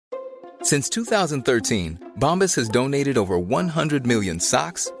Since 2013, Bombas has donated over 100 million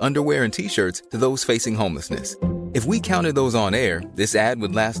socks, underwear, and T-shirts to those facing homelessness. If we counted those on air, this ad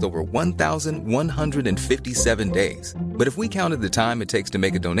would last over 1,157 days. But if we counted the time it takes to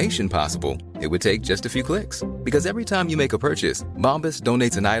make a donation possible, it would take just a few clicks. Because every time you make a purchase, Bombas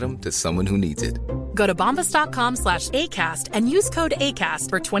donates an item to someone who needs it. Go to bombas.com/ACAST and use code ACAST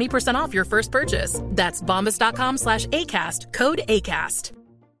for 20% off your first purchase. That's bombas.com/ACAST, code ACAST.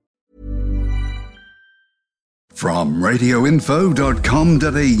 From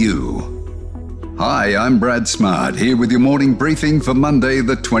radioinfo.com.au. Hi, I'm Brad Smart, here with your morning briefing for Monday,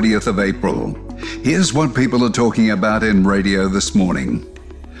 the 20th of April. Here's what people are talking about in radio this morning.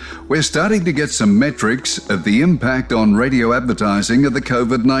 We're starting to get some metrics of the impact on radio advertising of the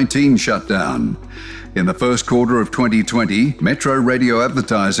COVID-19 shutdown. In the first quarter of 2020, metro radio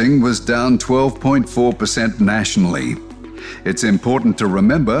advertising was down 12.4% nationally. It's important to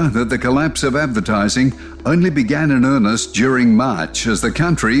remember that the collapse of advertising only began in earnest during March as the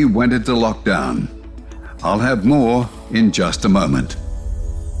country went into lockdown. I'll have more in just a moment.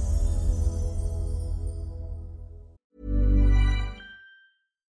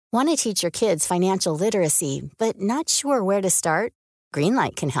 Want to teach your kids financial literacy, but not sure where to start?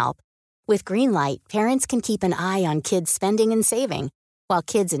 Greenlight can help. With Greenlight, parents can keep an eye on kids' spending and saving, while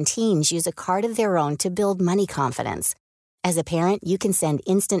kids and teens use a card of their own to build money confidence. As a parent, you can send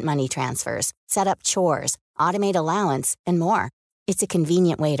instant money transfers, set up chores, automate allowance, and more. It's a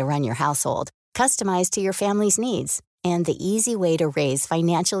convenient way to run your household, customized to your family's needs, and the easy way to raise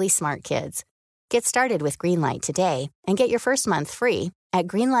financially smart kids. Get started with Greenlight today and get your first month free at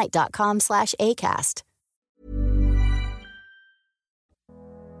greenlight.com/ACAST.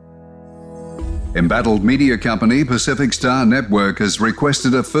 Embattled media company Pacific Star Network has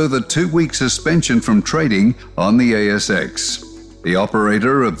requested a further 2-week suspension from trading on the ASX. The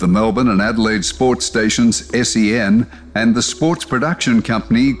operator of the Melbourne and Adelaide sports stations SEN and the sports production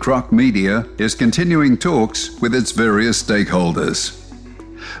company Croc Media is continuing talks with its various stakeholders.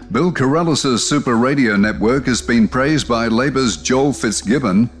 Bill Corrales' Super Radio Network has been praised by Labor's Joel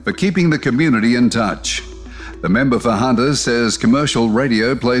Fitzgibbon for keeping the community in touch. The member for Hunter says commercial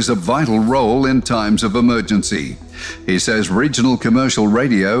radio plays a vital role in times of emergency. He says regional commercial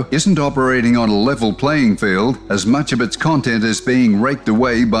radio isn't operating on a level playing field as much of its content is being raked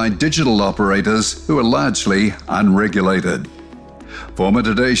away by digital operators who are largely unregulated. Former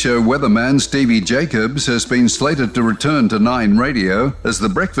Today Show weatherman Stevie Jacobs has been slated to return to Nine Radio as the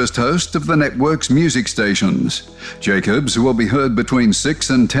breakfast host of the network's music stations. Jacobs will be heard between 6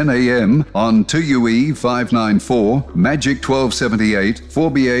 and 10 a.m. on 2UE 594, Magic 1278,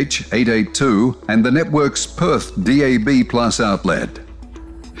 4BH 882, and the network's Perth DAB Plus outlet.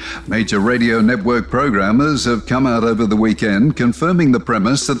 Major radio network programmers have come out over the weekend confirming the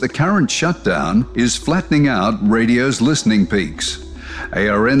premise that the current shutdown is flattening out radio's listening peaks.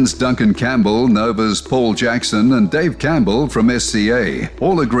 ARN's Duncan Campbell, Nova's Paul Jackson, and Dave Campbell from SCA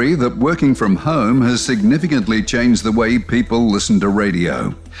all agree that working from home has significantly changed the way people listen to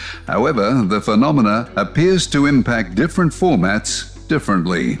radio. However, the phenomena appears to impact different formats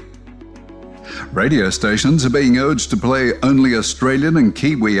differently. Radio stations are being urged to play only Australian and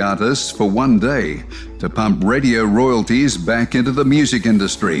Kiwi artists for one day to pump radio royalties back into the music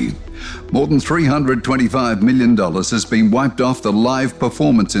industry. More than $325 million has been wiped off the live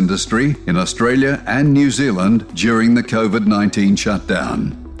performance industry in Australia and New Zealand during the COVID-19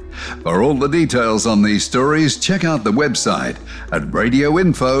 shutdown. For all the details on these stories, check out the website at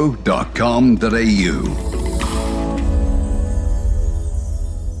radioinfo.com.au.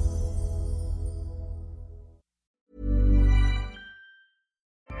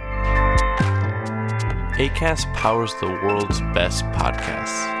 Acast powers the world's best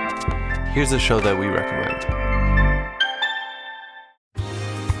podcasts. Here's a show that we recommend.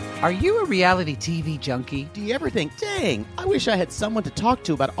 Are you a reality TV junkie? Do you ever think, dang, I wish I had someone to talk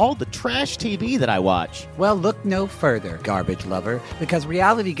to about all the trash TV that I watch? Well, look no further, garbage lover, because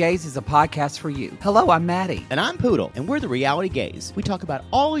Reality Gaze is a podcast for you. Hello, I'm Maddie. And I'm Poodle, and we're the Reality Gaze. We talk about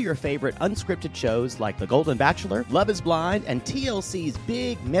all your favorite unscripted shows like The Golden Bachelor, Love is Blind, and TLC's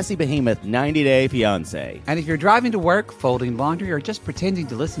big, messy behemoth, 90 Day Fiancé. And if you're driving to work, folding laundry, or just pretending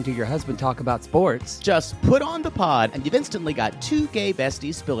to listen to your husband talk about sports, just put on the pod, and you've instantly got two gay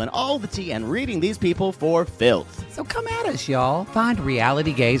besties spilling all the tea and reading these people for filth. So come at us, y'all. Find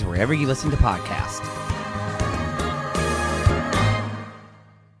Reality Gaze wherever you listen to podcasts.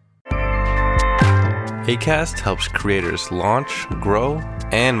 Acast helps creators launch, grow,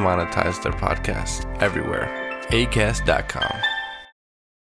 and monetize their podcasts everywhere. Acast.com.